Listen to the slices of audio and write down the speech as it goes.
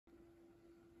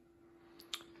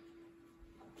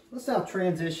Let's now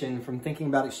transition from thinking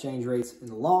about exchange rates in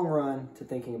the long run to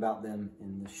thinking about them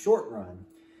in the short run.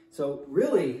 So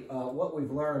really what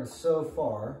we've learned so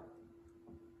far,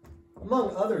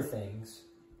 among other things,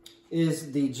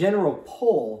 is the general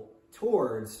pull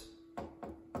towards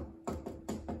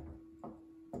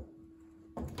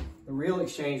the real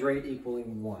exchange rate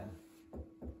equaling 1.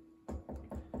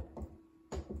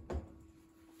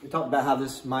 We talked about how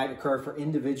this might occur for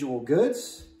individual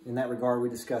goods. In that regard, we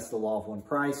discussed the law of one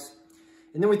price.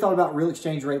 And then we thought about real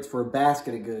exchange rates for a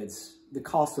basket of goods, the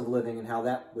cost of living, and how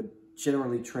that would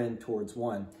generally trend towards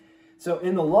 1. So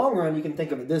in the long run, you can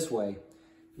think of it this way.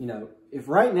 You know, if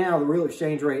right now the real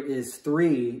exchange rate is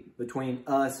 3 between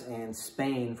us and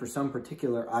Spain for some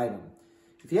particular item,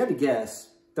 if you had to guess,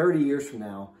 30 years from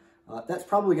now, that's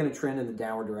probably going to trend in the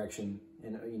downward direction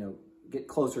and, you know, get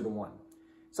closer to 1.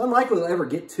 It's unlikely it'll ever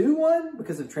get to 1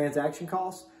 because of transaction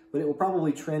costs, but it will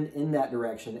probably trend in that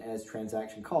direction as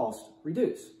transaction costs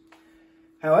reduce.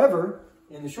 However,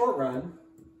 in the short run,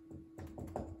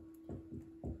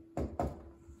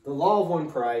 the law of one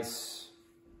price,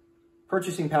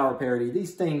 purchasing power parity,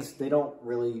 these things, they don't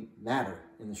really matter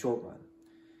in the short run.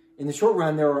 In the short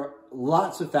run, there are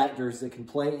lots of factors that can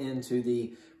play into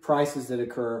the prices that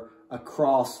occur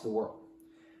across the world.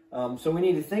 So we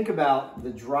need to think about the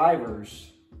drivers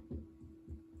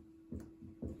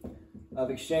of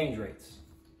exchange rates.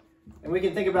 And we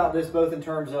can think about this both in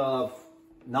terms of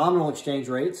nominal exchange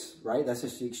rates, right? That's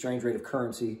just the exchange rate of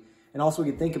currency. And also we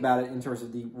can think about it in terms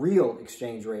of the real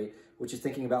exchange rate, which is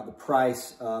thinking about the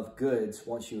price of goods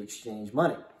once you exchange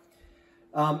money.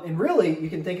 And really, you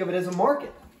can think of it as a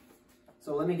market.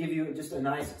 So let me give you just a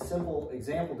nice, simple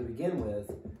example to begin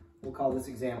with. We'll call this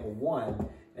example 1,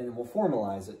 and then we'll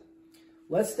formalize it.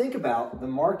 Let's think about the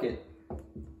market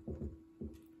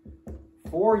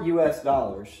for US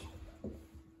dollars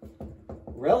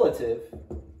relative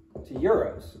to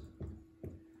euros.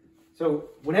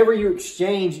 So whenever you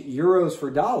exchange euros for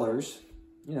dollars,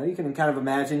 you know, you can kind of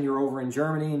imagine you're over in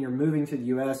Germany and you're moving to the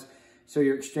US, so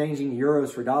you're exchanging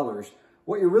euros for dollars.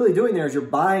 What you're really doing there is you're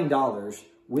buying dollars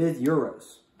with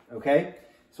euros, okay?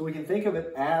 So we can think of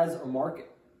it as a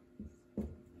market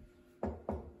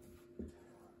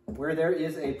where there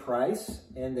is a price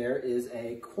and there is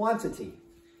a quantity.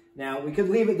 Now, we could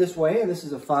leave it this way, and this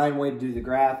is a fine way to do the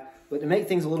graph, but to make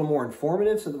things a little more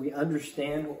informative so that we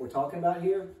understand what we're talking about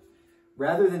here,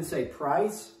 rather than say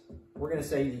price, we're going to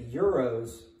say the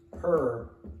euros per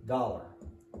dollar.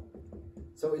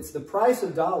 So it's the price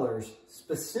of dollars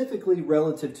specifically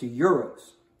relative to euros.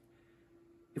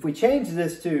 If we change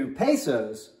this to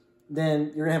pesos,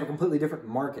 then you're going to have a completely different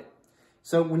market.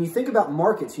 So when you think about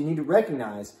markets, you need to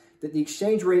recognize that the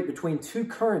exchange rate between two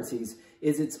currencies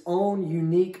is its own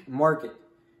unique market.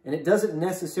 And it doesn't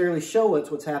necessarily show us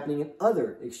what's happening in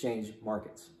other exchange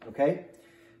markets, okay?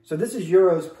 So this is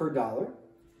euros per dollar.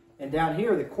 And down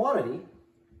here, the quantity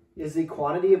is the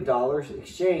quantity of dollars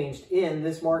exchanged in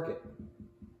this market.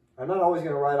 I'm not always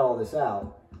going to write all this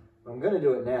out, but I'm going to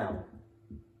do it now.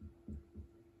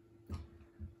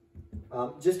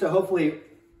 Just to hopefully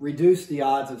reduce the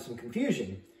odds of some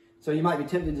confusion. So you might be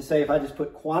tempted to say, if I just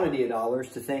put quantity of dollars,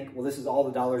 to think, well, this is all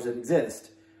the dollars that exist.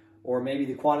 Or maybe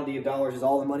the quantity of dollars is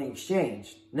all the money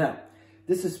exchanged. No,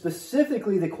 this is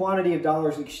specifically the quantity of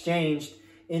dollars exchanged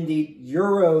in the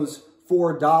euros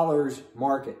for dollars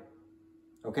market.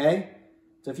 Okay?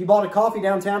 So if you bought a coffee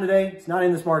downtown today, it's not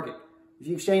in this market. If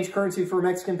you exchange currency for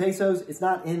Mexican pesos, it's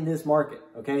not in this market.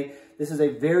 Okay? This is a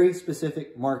very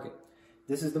specific market.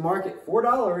 This is the market for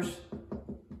dollars,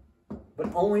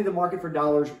 but only the market for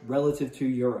dollars relative to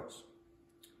euros.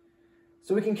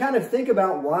 So we can kind of think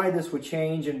about why this would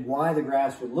change and why the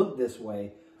graphs would look this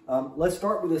way. Let's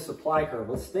start with the supply curve.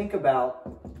 Let's think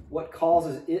about what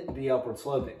causes it to be upward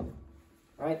sloping,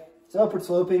 right? It's upward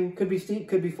sloping, could be steep,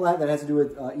 could be flat. That has to do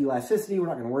with elasticity. We're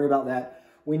not going to worry about that.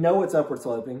 We know it's upward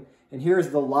sloping, and here's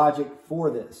the logic for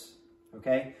this,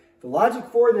 okay? The logic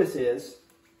for this is,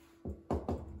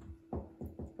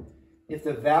 if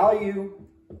the value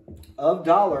of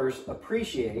dollars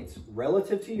appreciates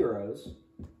relative to euros,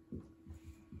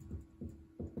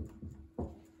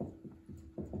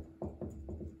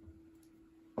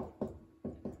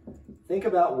 think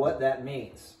about what that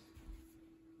means.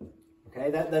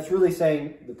 Okay, that's really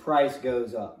saying the price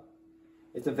goes up.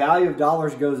 If the value of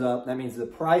dollars goes up, that means the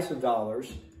price of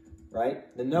dollars,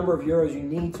 right? The number of euros you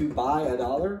need to buy a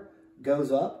dollar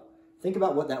goes up. Think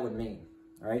about what that would mean,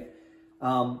 all right?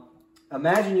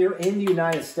 Imagine you're in the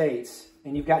United States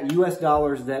and you've got US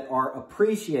dollars that are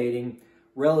appreciating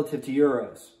relative to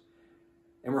euros.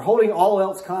 And we're holding all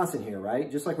else constant here,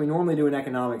 right? Just like we normally do in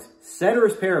economics.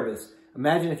 Ceteris paribus,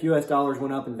 imagine if US dollars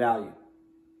went up in value.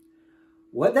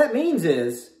 What that means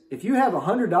is, if you have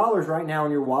 $100 right now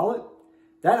in your wallet,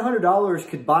 that $100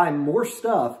 could buy more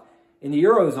stuff in the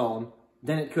Eurozone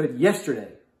than it could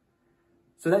yesterday.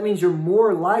 So that means you're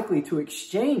more likely to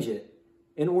exchange it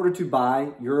in order to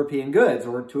buy European goods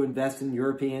or to invest in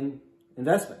European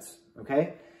investments,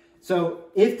 okay? So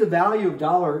if the value of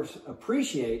dollars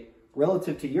appreciate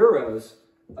relative to euros,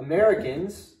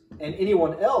 Americans and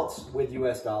anyone else with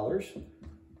US dollars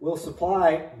will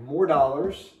supply more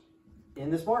dollars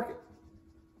in this market.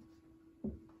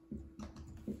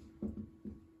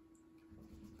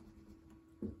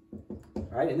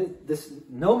 All right, and this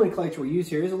nomenclature we use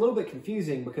here is a little bit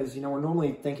confusing because, we're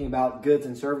normally thinking about goods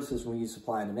and services when we use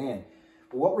supply and demand.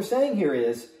 But what we're saying here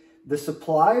is the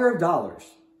supplier of dollars,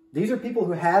 these are people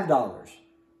who have dollars.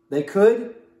 They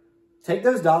could take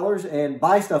those dollars and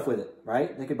buy stuff with it,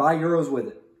 right? They could buy euros with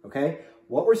it, okay?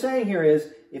 What we're saying here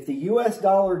is if the US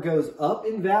dollar goes up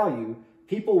in value,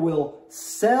 people will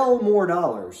sell more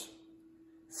dollars.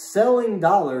 Selling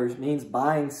dollars means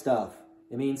buying stuff.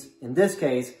 It means, in this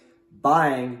case,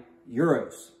 buying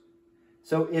euros.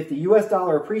 So if the US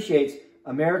dollar appreciates,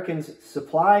 Americans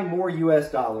supply more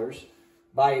US dollars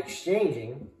by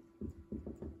exchanging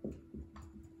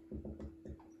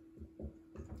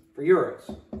for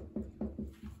euros.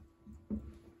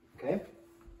 Okay?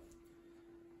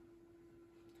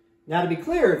 Now, to be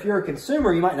clear, if you're a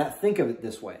consumer, you might not think of it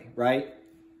this way, right?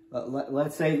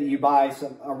 Let's say that you buy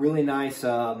a really nice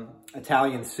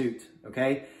Italian suit,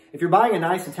 okay? If you're buying a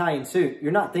nice Italian suit,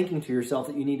 you're not thinking to yourself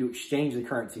that you need to exchange the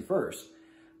currency first.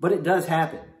 But it does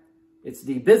happen. It's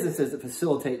the businesses that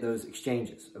facilitate those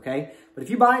exchanges, okay? But if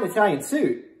you buy an Italian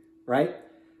suit, right,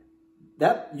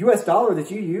 that US dollar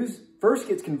that you use first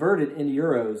gets converted into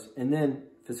euros and then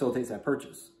facilitates that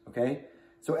purchase, okay?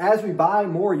 So as we buy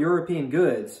more European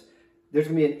goods, there's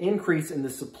going to be an increase in the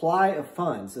supply of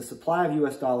funds, the supply of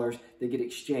US dollars that get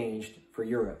exchanged for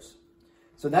euros.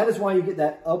 So that is why you get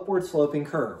that upward sloping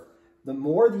curve. The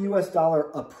more the US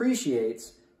dollar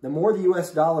appreciates, the more the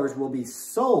US dollars will be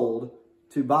sold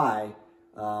to buy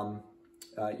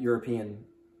European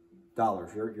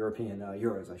dollars, European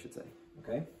euros, I should say,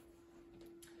 okay?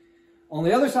 On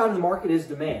the other side of the market is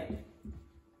demand.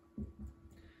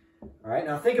 All right,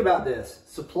 now think about this.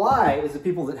 Supply is the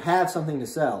people that have something to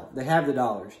sell. They have the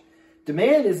dollars.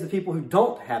 Demand is the people who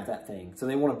don't have that thing, so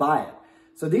they want to buy it.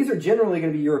 So these are generally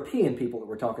going to be European people that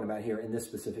we're talking about here in this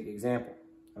specific example,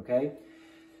 okay?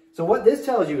 So what this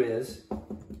tells you is,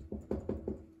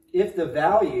 if the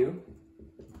value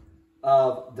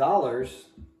of dollars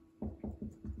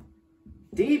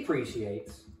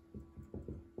depreciates,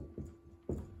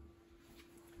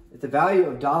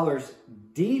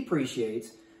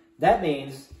 that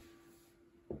means,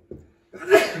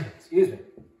 excuse me,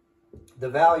 the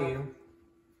value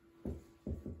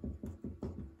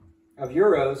of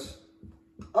euros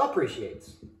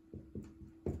appreciates.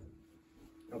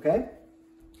 Okay?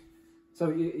 So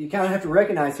you kind of have to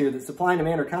recognize here that supply and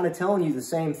demand are kind of telling you the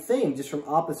same thing, just from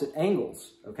opposite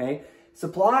angles. Okay?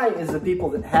 Supply is the people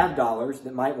that have dollars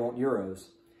that might want euros.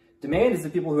 Demand is the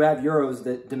people who have euros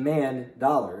that demand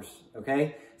dollars.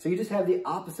 Okay? So you just have the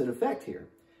opposite effect here.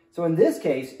 So in this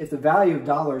case, if the value of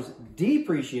dollars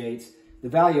depreciates, the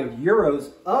value of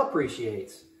euros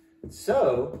appreciates.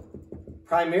 So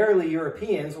primarily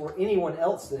Europeans or anyone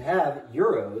else that have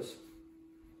euros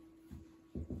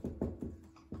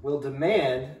will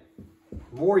demand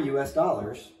more US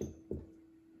dollars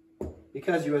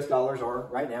because US dollars are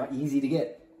right now easy to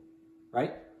get,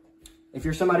 right? If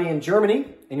you're somebody in Germany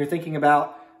and you're thinking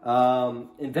about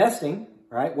investing,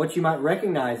 right, what you might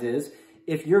recognize is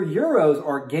if your euros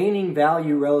are gaining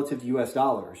value relative to US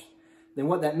dollars, then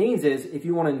what that means is if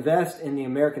you want to invest in the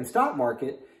American stock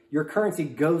market, your currency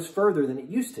goes further than it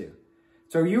used to.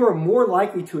 So you are more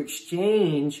likely to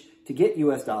exchange to get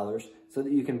US dollars so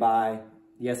that you can buy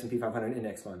the S&P 500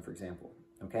 index fund, for example,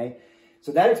 okay?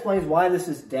 So that explains why this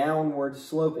is downward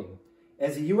sloping.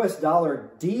 As the US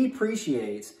dollar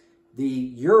depreciates, the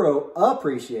euro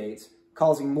appreciates,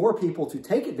 causing more people to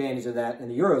take advantage of that in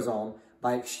the Eurozone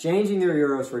by exchanging their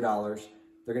euros for dollars.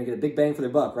 They're going to get a big bang for their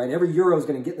buck, right? Every euro is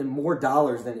going to get them more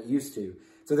dollars than it used to.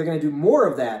 So they're going to do more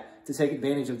of that to take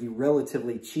advantage of the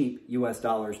relatively cheap US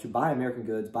dollars to buy American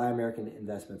goods, buy American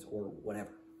investments, or whatever,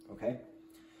 okay?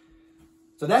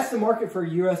 So that's the market for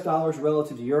US dollars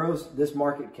relative to euros. This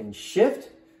market can shift.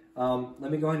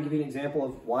 Let me go ahead and give you an example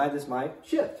of why this might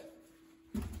shift.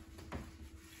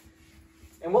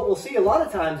 And what we'll see a lot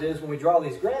of times is when we draw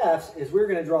these graphs is we're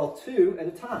going to draw two at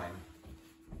a time.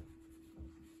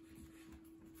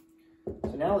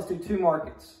 So now let's do two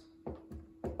markets.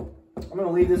 I'm going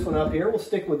to leave this one up here. We'll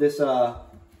stick with this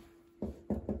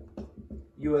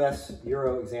US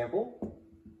Euro example.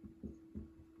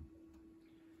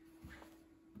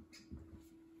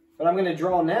 But I'm going to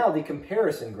draw now the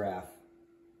comparison graph.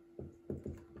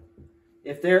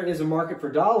 If there is a market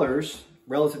for dollars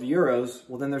relative to euros,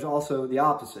 well, then there's also the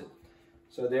opposite.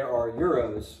 So there are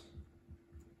euros.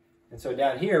 And so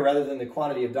down here, rather than the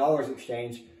quantity of dollars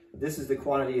exchanged, this is the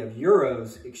quantity of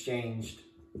euros exchanged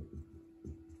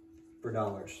for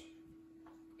dollars.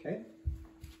 Okay?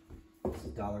 This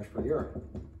is dollars per euro.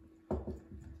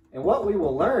 And what we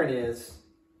will learn is,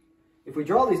 if we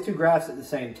draw these two graphs at the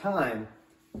same time,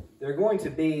 they're going to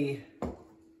be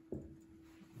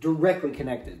directly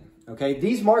connected. Okay?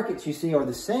 These markets you see are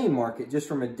the same market, just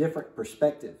from a different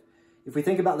perspective. If we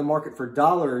think about the market for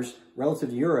dollars relative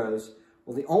to euros,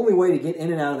 well, the only way to get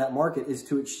in and out of that market is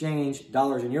to exchange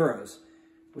dollars and euros,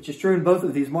 which is true in both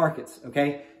of these markets,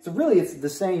 okay? So really, it's the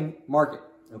same market,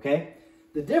 okay?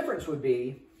 The difference would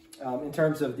be, in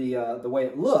terms of the way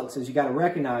it looks, is you got to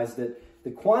recognize that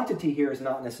the quantity here is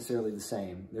not necessarily the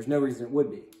same. There's no reason it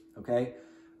would be, okay?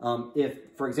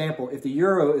 For example, if the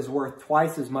euro is worth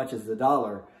twice as much as the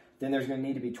dollar, then there's going to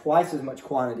need to be twice as much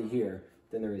quantity here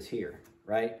than there is here,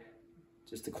 right?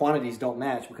 Just the quantities don't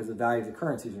match because the value of the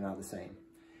currencies are not the same.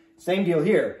 Same deal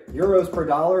here. Euros per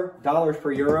dollar, dollars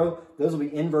per euro, those will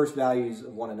be inverse values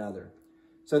of one another.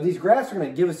 So these graphs are going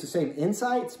to give us the same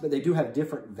insights, but they do have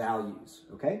different values,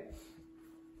 okay?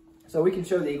 So we can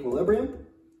show the equilibrium.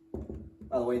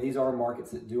 By the way, these are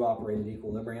markets that do operate at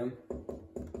equilibrium.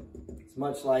 It's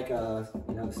much like the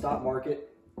stock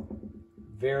market.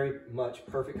 Very much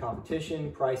perfect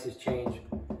competition. Prices change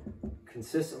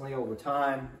consistently over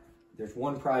time. There's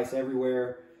one price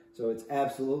everywhere, so it's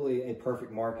absolutely a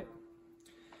perfect market.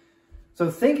 So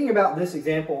thinking about this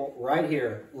example right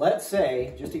here, let's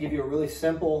say, just to give you a really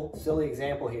simple, silly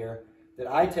example here,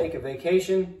 that I take a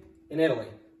vacation in Italy.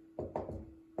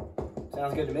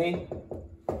 Sounds good to me?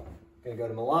 Gonna go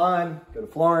to Milan, go to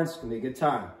Florence, it's gonna be a good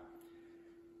time.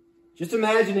 Just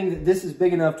imagining that this is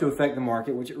big enough to affect the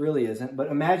market, which it really isn't, but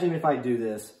imagine if I do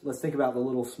this, let's think about the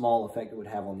little small effect it would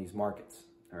have on these markets,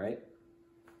 all right?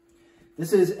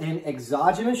 This is an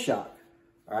exogenous shock,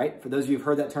 all right? For those of you who've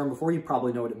heard that term before, you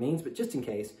probably know what it means, but just in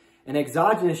case, an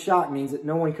exogenous shock means that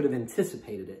no one could have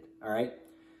anticipated it, all right?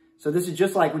 So this is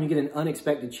just like when you get an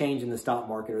unexpected change in the stock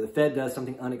market or the Fed does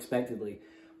something unexpectedly.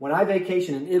 When I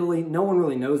vacation in Italy, no one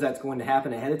really knows that's going to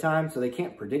happen ahead of time, so they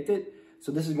can't predict it.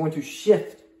 So this is going to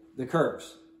shift the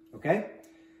curves, okay?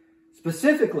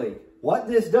 Specifically, what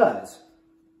this does,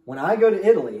 when I go to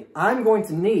Italy, I'm going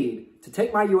to need to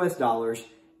take my US dollars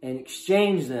and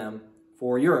exchange them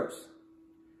for euros.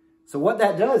 So what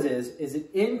that does is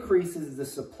it increases the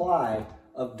supply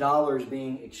of dollars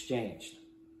being exchanged,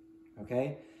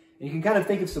 okay? And you can kind of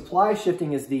think of supply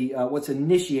shifting as the what's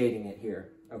initiating it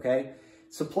here, okay?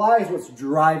 Supply is what's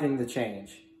driving the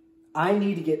change. I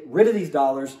need to get rid of these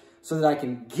dollars so that I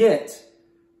can get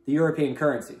the European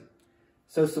currency.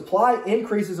 So supply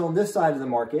increases on this side of the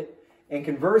market, and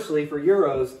conversely, for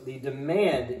euros, the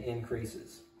demand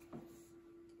increases.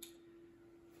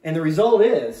 And the result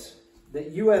is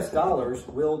that US dollars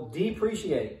will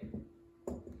depreciate.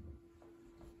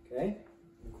 Okay?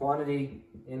 The quantity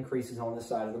increases on this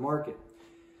side of the market.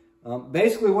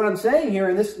 Basically, what I'm saying here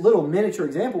in this little miniature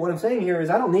example, what I'm saying here is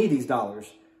I don't need these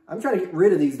dollars. I'm trying to get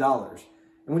rid of these dollars.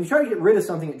 And when you try to get rid of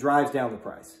something, it drives down the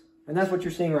price. And that's what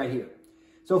you're seeing right here.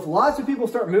 So if lots of people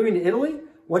start moving to Italy,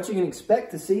 what you can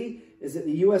expect to see is that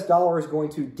the US dollar is going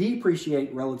to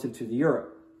depreciate relative to the euro.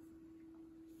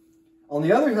 On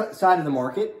the other side of the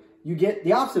market, you get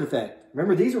the opposite effect.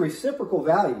 Remember, these are reciprocal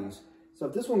values. So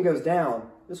if this one goes down,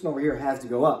 this one over here has to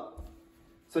go up.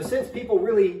 So since people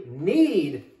really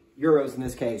need euros in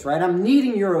this case, right? I'm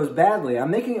needing euros badly.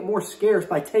 I'm making it more scarce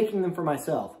by taking them for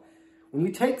myself. When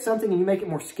you take something and you make it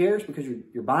more scarce because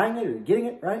you're buying it or you're getting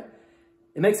it, right?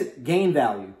 It makes it gain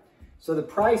value. So the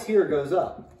price here goes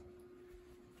up.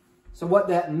 So what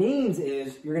that means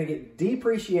is you're going to get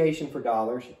depreciation for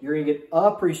dollars. You're going to get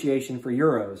appreciation for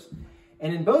euros.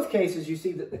 And in both cases, you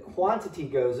see that the quantity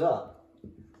goes up.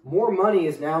 More money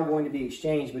is now going to be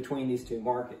exchanged between these two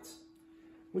markets,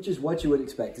 which is what you would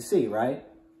expect to see, right?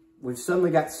 We've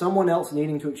suddenly got someone else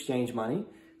needing to exchange money,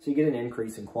 so you get an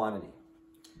increase in quantity.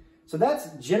 So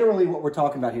that's generally what we're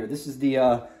talking about here. This is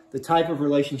the type of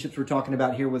relationships we're talking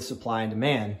about here with supply and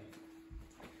demand.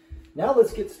 Now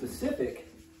let's get specific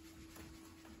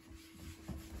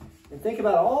and think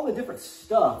about all the different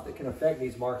stuff that can affect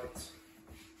these markets.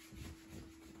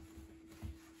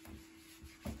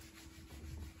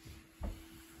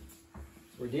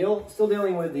 So we're still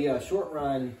dealing with the short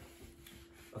run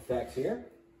effects here.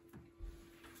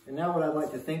 And now what I'd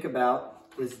like to think about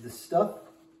is the stuff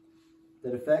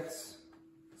that affects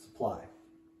supply.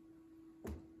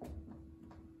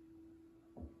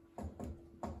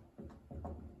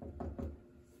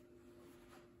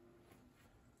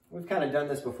 We've kind of done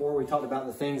this before. We talked about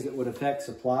the things that would affect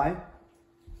supply.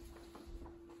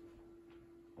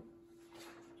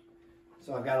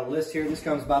 So I've got a list here. This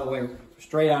comes, by the way,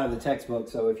 straight out of the textbook.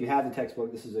 So if you have the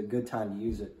textbook, this is a good time to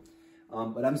use it.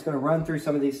 But I'm just going to run through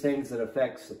some of these things that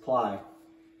affect supply.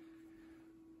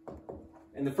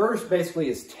 And the first basically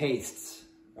is tastes.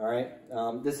 All right.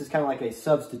 This is kind of like a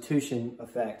substitution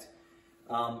effect.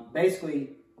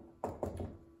 Basically,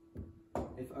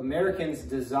 if Americans'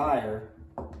 desire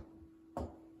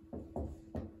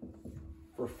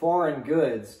for foreign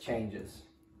goods changes,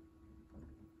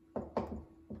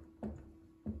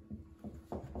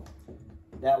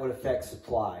 that would affect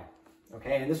supply.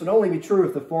 Okay, and this would only be true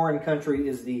if the foreign country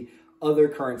is the other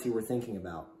currency we're thinking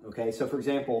about. Okay, so for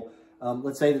example,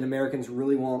 let's say that Americans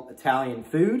really want Italian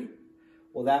food.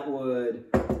 Well, that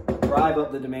would drive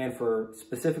up the demand for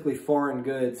specifically foreign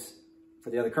goods for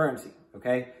the other currency.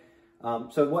 Okay,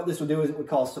 so what this would do is it would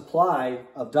cause supply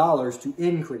of dollars to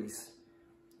increase.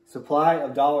 Supply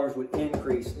of dollars would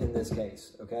increase in this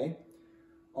case. Okay,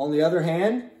 on the other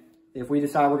hand, if we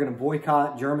decide we're going to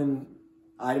boycott German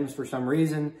items for some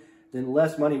reason, then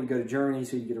less money would go to Germany,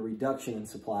 so you get a reduction in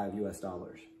supply of US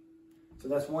dollars. So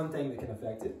that's one thing that can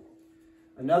affect it.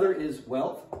 Another is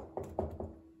wealth.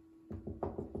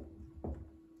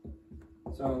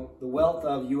 So the wealth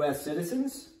of US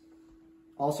citizens,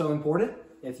 also important.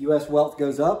 If US wealth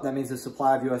goes up, that means the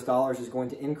supply of US dollars is going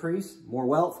to increase. More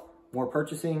wealth, more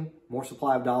purchasing, more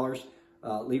supply of dollars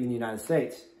leaving the United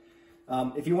States.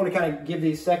 If you want to kind of give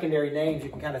these secondary names, you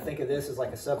can kind of think of this as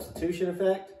like a substitution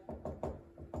effect.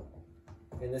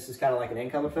 And this is kind of like an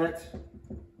income effect,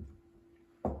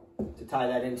 to tie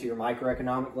that into your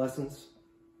microeconomic lessons.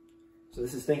 So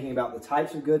this is thinking about the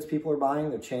types of goods people are buying.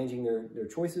 They're changing their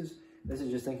choices. This is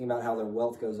just thinking about how their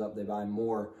wealth goes up. They buy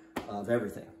more of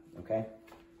everything, okay?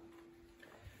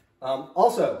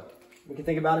 Also, we can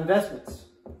think about investments.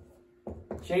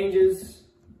 Changes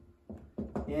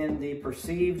in the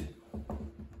perceived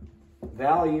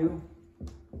value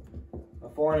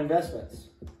of foreign investments.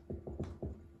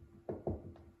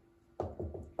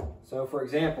 So for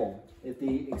example, if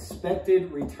the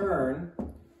expected return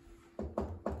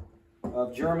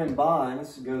of German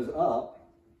bonds goes up,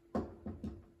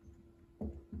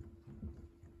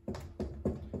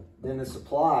 then the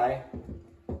supply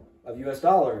of US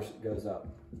dollars goes up.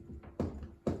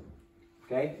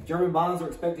 Okay? German bonds are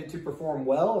expected to perform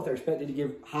well. If they're expected to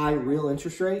give high real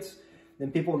interest rates,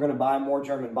 then people are going to buy more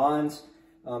German bonds.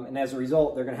 And as a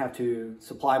result, they're going to have to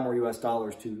supply more US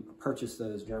dollars to purchase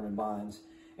those German bonds.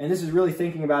 And this is really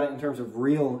thinking about it in terms of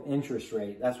real interest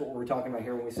rate. That's what we're talking about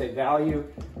here. When we say value,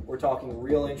 we're talking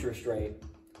real interest rate.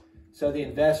 So the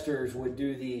investors would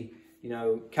do the,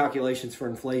 calculations for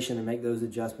inflation and make those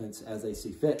adjustments as they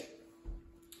see fit.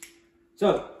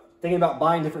 So thinking about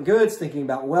buying different goods, thinking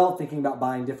about wealth, thinking about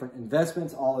buying different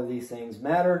investments, all of these things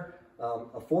matter.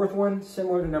 A fourth one,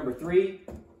 similar to number 3,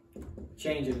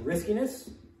 change in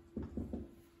riskiness.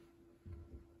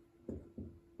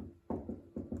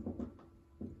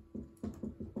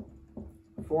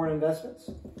 Foreign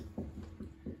investments.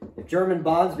 If German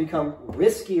bonds become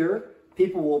riskier,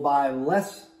 people will buy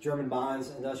less German bonds,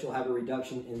 and thus you'll have a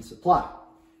reduction in supply.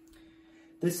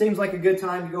 This seems like a good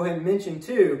time to go ahead and mention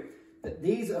too that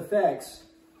these effects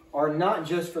are not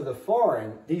just for the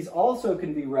foreign, these also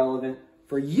can be relevant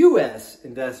for U.S.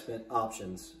 investment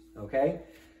options, okay?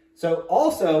 So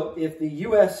also, if the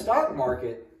U.S. stock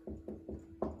market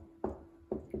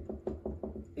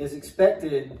is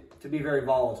expected to be very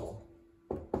volatile,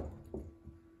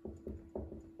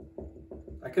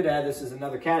 I could add this as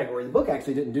another category. The book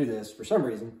actually didn't do this for some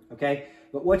reason, okay?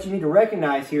 But what you need to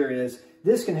recognize here is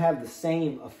this can have the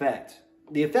same effect.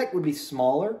 The effect would be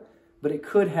smaller, but it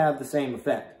could have the same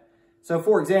effect. So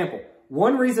for example,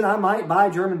 one reason I might buy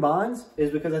German bonds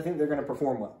is because I think they're going to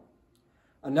perform well.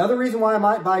 Another reason why I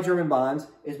might buy German bonds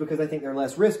is because I think they're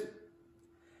less risky.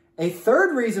 A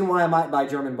third reason why I might buy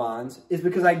German bonds is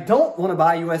because I don't want to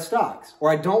buy U.S. stocks or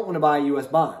I don't want to buy U.S.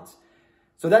 bonds.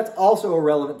 So that's also a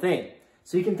relevant thing.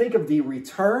 So you can think of the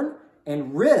return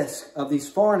and risk of these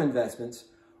foreign investments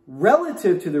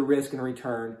relative to the risk and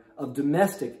return of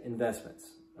domestic investments,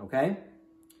 okay?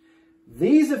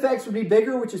 These effects would be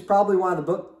bigger, which is probably why the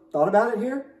book thought about it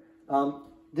here.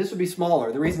 This would be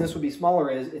smaller. The reason this would be smaller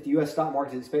is if the U.S. stock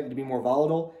market is expected to be more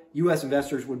volatile, U.S.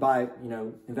 investors would buy,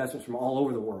 investments from all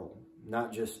over the world,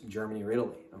 not just Germany or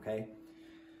Italy, okay?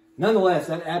 Nonetheless,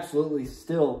 that absolutely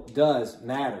still does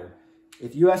matter.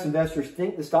 If U.S. investors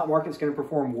think the stock market is going to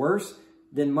perform worse,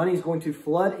 then money is going to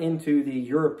flood into the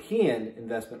European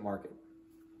investment market.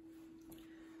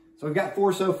 So we've got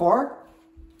 4 so far.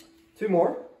 2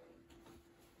 more.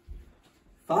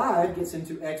 5 gets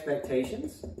into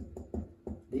expectations.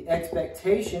 The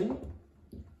expectation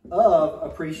of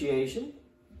appreciation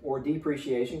or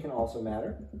depreciation can also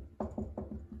matter.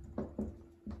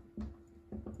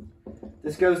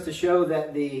 This goes to show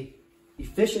that the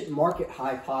efficient market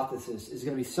hypothesis is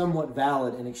going to be somewhat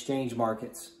valid in exchange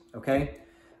markets, okay?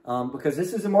 Because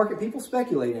this is a market people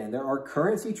speculate in. There are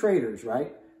currency traders,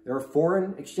 right? There are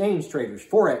foreign exchange traders,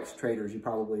 Forex traders, you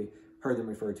probably heard them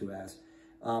referred to as.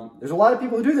 There's a lot of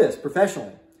people who do this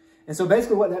professionally. And so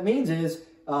basically what that means is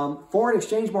foreign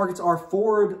exchange markets are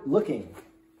forward-looking.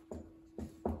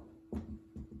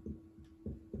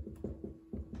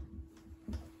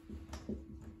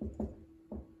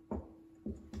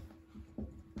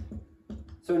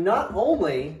 So not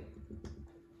only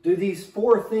do these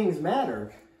 4 things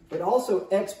matter, but also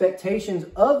expectations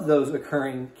of those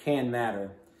occurring can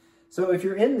matter. So if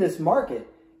you're in this market,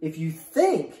 if you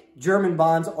think German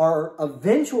bonds are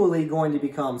eventually going to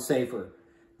become safer,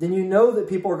 then you know that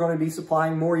people are going to be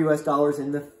supplying more US dollars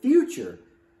in the future,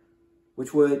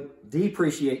 which would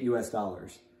depreciate US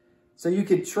dollars. So you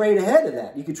could trade ahead of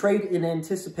that. You could trade in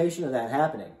anticipation of that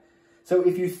happening. So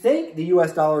if you think the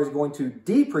US dollar is going to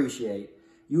depreciate,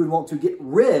 you would want to get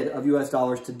rid of US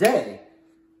dollars today,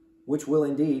 which will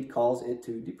indeed cause it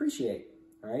to depreciate.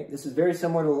 All right? This is very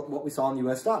similar to what we saw in the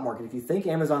US stock market. If you think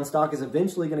Amazon stock is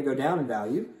eventually going to go down in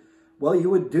value, well, you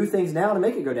would do things now to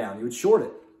make it go down. You would short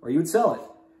it or you would sell it,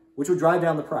 which would drive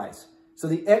down the price. So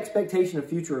the expectation of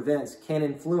future events can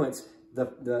influence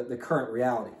the current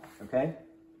reality. Okay?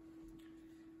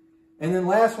 And then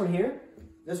last one here.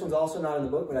 This one's also not in the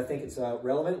book, but I think it's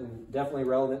relevant and definitely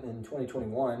relevant in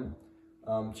 2021.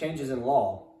 Changes in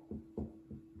law.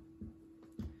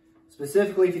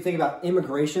 Specifically, if you think about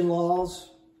immigration laws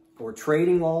or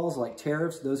trading laws like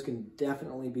tariffs, those can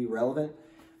definitely be relevant.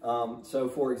 So,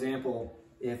 for example,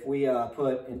 if we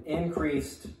put an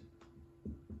increased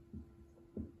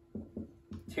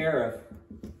tariff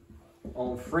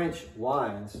on French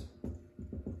wines,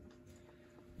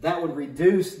 that would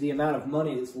reduce the amount of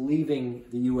money that's leaving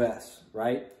the U.S.,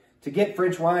 right? To get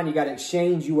French wine, you got to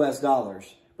exchange U.S.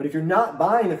 dollars. But if you're not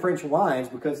buying the French wines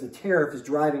because the tariff is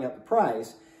driving up the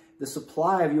price, the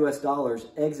supply of U.S. dollars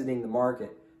exiting the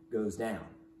market goes down,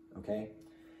 okay?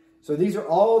 So these are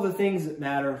all the things that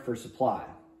matter for supply.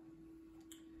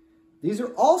 These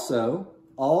are also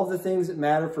all the things that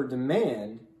matter for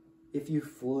demand if you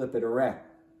flip it around,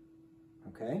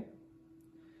 okay?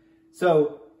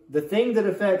 So the thing that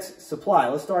affects supply,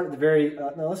 let's start at the very,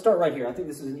 no, let's start right here. I think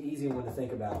this is an easy one to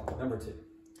think about. Number 2.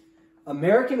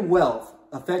 American wealth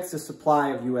affects the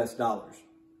supply of U.S. dollars,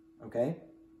 okay?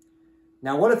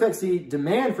 Now, what affects the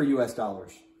demand for U.S.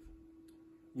 dollars?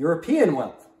 European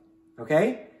wealth,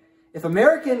 okay? If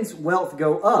Americans' wealth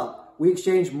go up, we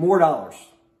exchange more dollars,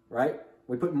 right?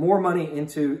 We put more money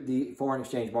into the foreign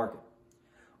exchange market.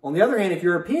 On the other hand, if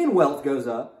European wealth goes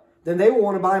up, then they will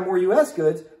want to buy more U.S.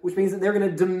 goods, which means that they're going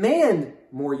to demand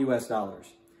more U.S. dollars.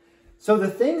 So the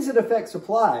things that affect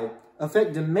supply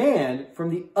affect demand from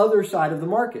the other side of the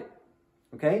market,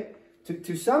 okay?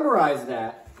 To summarize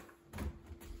that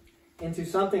into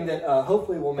something that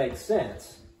hopefully will make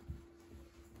sense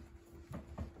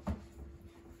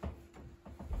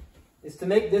is to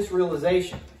make this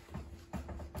realization.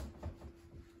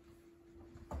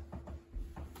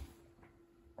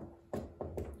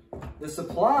 The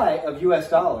supply of U.S.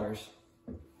 dollars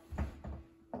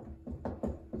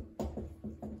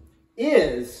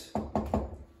is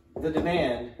the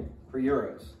demand for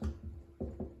euros.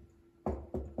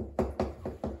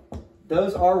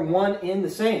 Those are one in the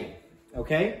same,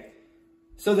 okay?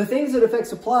 So the things that affect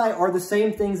supply are the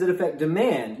same things that affect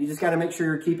demand. You just got to make sure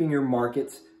you're keeping your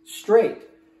markets straight,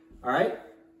 all right?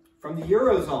 From the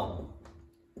Eurozone,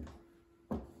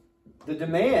 the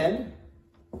demand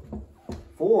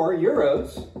for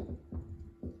euros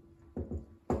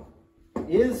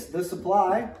is the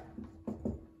supply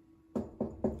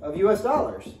of US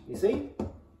dollars. You see?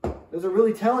 Those are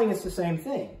really telling us the same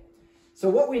thing. So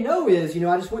what we know is,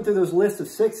 I just went through those lists of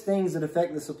 6 things that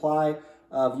affect the supply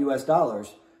of US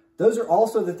dollars. Those are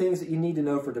also the things that you need to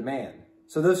know for demand.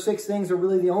 So those 6 things are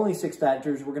really the only 6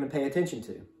 factors we're going to pay attention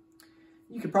to.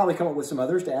 You could probably come up with some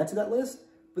others to add to that list,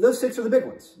 but those 6 are the big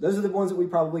ones. Those are the ones that we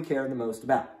probably care the most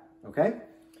about, okay?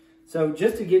 So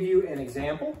just to give you an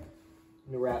example,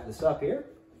 I'm going to wrap this up here.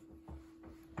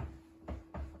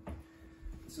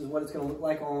 This is what it's going to look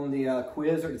like on the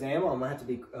quiz or exam. I'm going to have to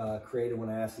be creative when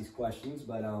I ask these questions,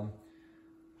 but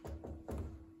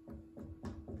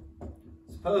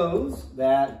suppose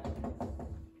that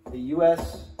the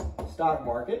U.S. stock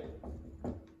market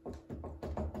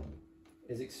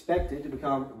is expected to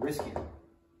become riskier.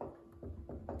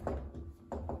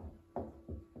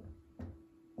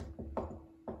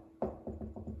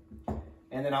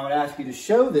 And then I would ask you to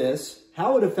show this,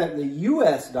 how it would affect the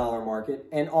U.S. dollar market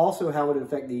and also how it would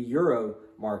affect the euro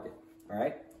market. All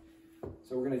right?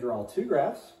 So we're going to draw two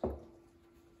graphs.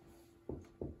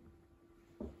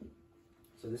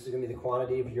 So this is going to be the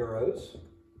quantity of euros.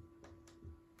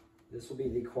 This will be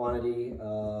the quantity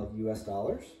of U.S.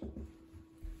 dollars.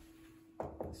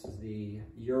 This is the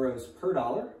euros per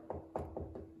dollar.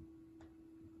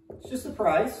 It's just the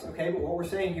price, okay? But what we're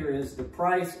saying here is the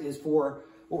price is for,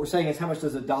 what we're saying is how much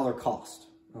does a dollar cost?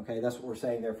 Okay, that's what we're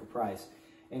saying there for price.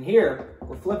 And here,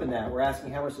 we're flipping that. We're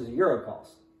asking how much does a euro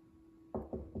cost?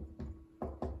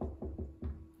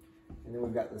 And then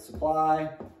we've got the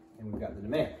supply and we've got the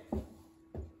demand.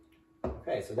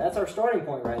 Okay, so that's our starting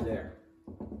point right there.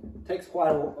 It takes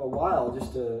quite a while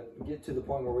just to get to the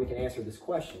point where we can answer this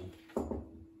question.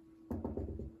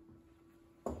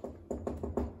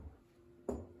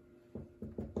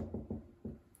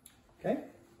 Okay?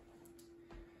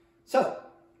 So,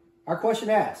 our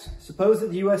question asks, suppose that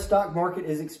the U.S. stock market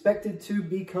is expected to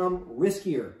become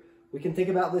riskier. We can think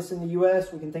about this in the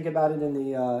U.S. We can think about it in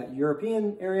the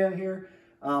European area here.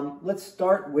 Let's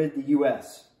start with the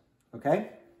U.S.,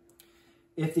 okay?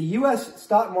 If the U.S.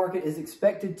 stock market is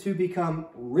expected to become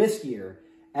riskier,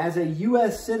 as a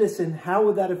U.S. citizen, how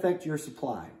would that affect your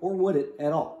supply? Or would it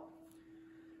at all?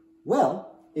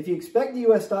 Well, if you expect the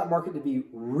U.S. stock market to be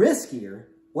riskier,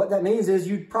 what that means is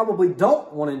you probably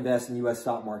don't want to invest in the U.S.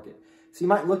 stock market. So you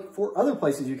might look for other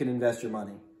places you can invest your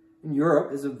money. And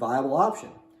Europe is a viable option.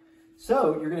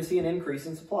 So you're going to see an increase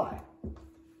in supply.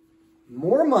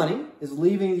 More money is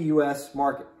leaving the U.S.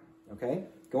 market, okay,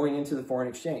 going into the foreign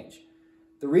exchange.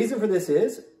 The reason for this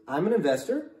is I'm an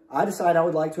investor. I decide I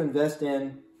would like to invest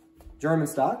in German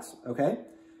stocks, okay?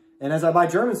 And as I buy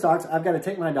German stocks, I've got to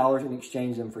take my dollars and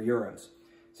exchange them for euros.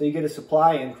 So you get a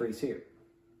supply increase here.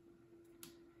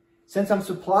 Since I'm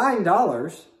supplying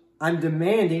dollars, I'm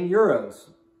demanding euros.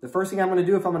 The first thing I'm going to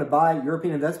do if I'm going to buy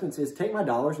European investments is take my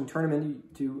dollars and turn them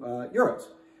into euros.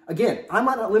 Again, I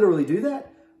might not literally do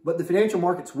that, but the financial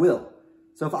markets will.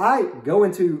 So if I go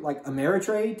into like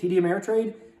Ameritrade, TD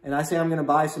Ameritrade, and I say I'm going to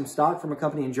buy some stock from a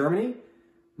company in Germany,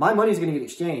 my money is going to get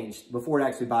exchanged before it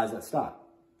actually buys that stock.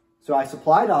 So I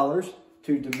supply dollars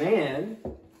to demand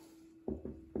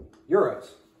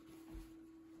euros.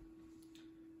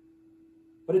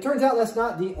 But it turns out that's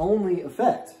not the only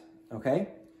effect, okay?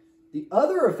 The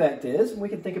other effect is, and we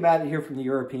can think about it here from the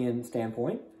European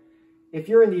standpoint, if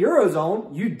you're in the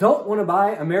Eurozone, you don't want to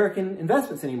buy American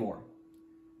investments anymore.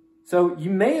 So you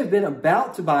may have been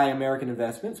about to buy American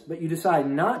investments, but you decide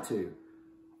not to.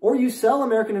 Or you sell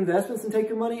American investments and take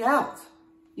your money out.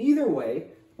 Either way,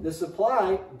 the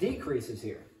supply decreases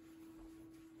here.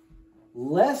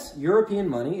 Less European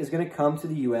money is going to come to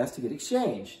the U.S. to get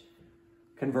exchanged.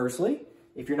 Conversely,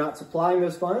 if you're not supplying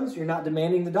those funds, you're not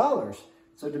demanding the dollars.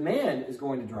 So demand is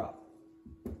going to drop.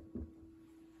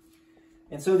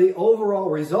 And so the overall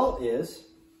result is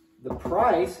the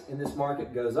price in this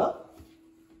market goes up.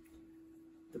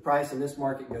 The price in this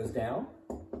market goes down.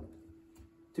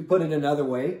 To put it another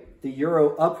way, the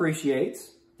euro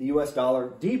appreciates, the US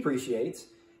dollar depreciates,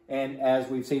 and as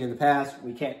we've seen in the past,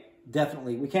 we can't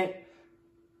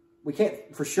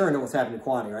for sure know what's happening to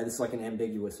quantity, right? This is like an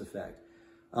ambiguous effect.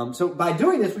 So by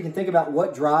doing this, we can think about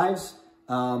what drives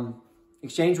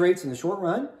exchange rates in the short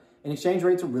run, and exchange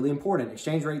rates are really important.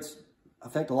 Exchange rates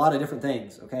affect a lot of different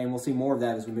things, okay? And we'll see more of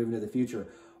that as we move into the future.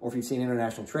 Or if you've seen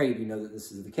international trade, you know that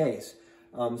this is the case.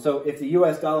 So if the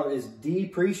US dollar is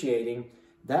depreciating,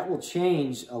 that will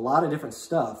change a lot of different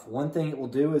stuff. One thing it will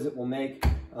do is it will make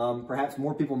perhaps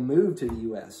more people move to the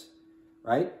US,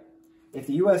 right? If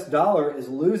the US dollar is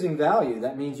losing value,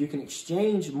 that means you can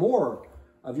exchange more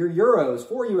of your euros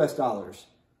for US dollars.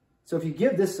 So if you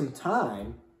give this some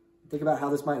time, think about how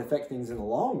this might affect things in the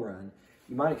long run,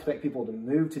 you might expect people to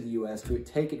move to the US to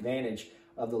take advantage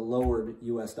of the lowered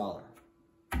US dollar,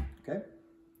 okay?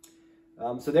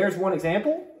 So there's one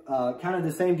example, kind of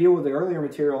the same deal with the earlier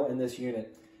material in this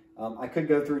unit. I could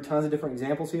go through tons of different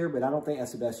examples here, but I don't think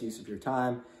that's the best use of your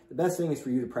time. The best thing is for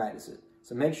you to practice it.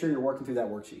 So make sure you're working through that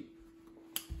worksheet.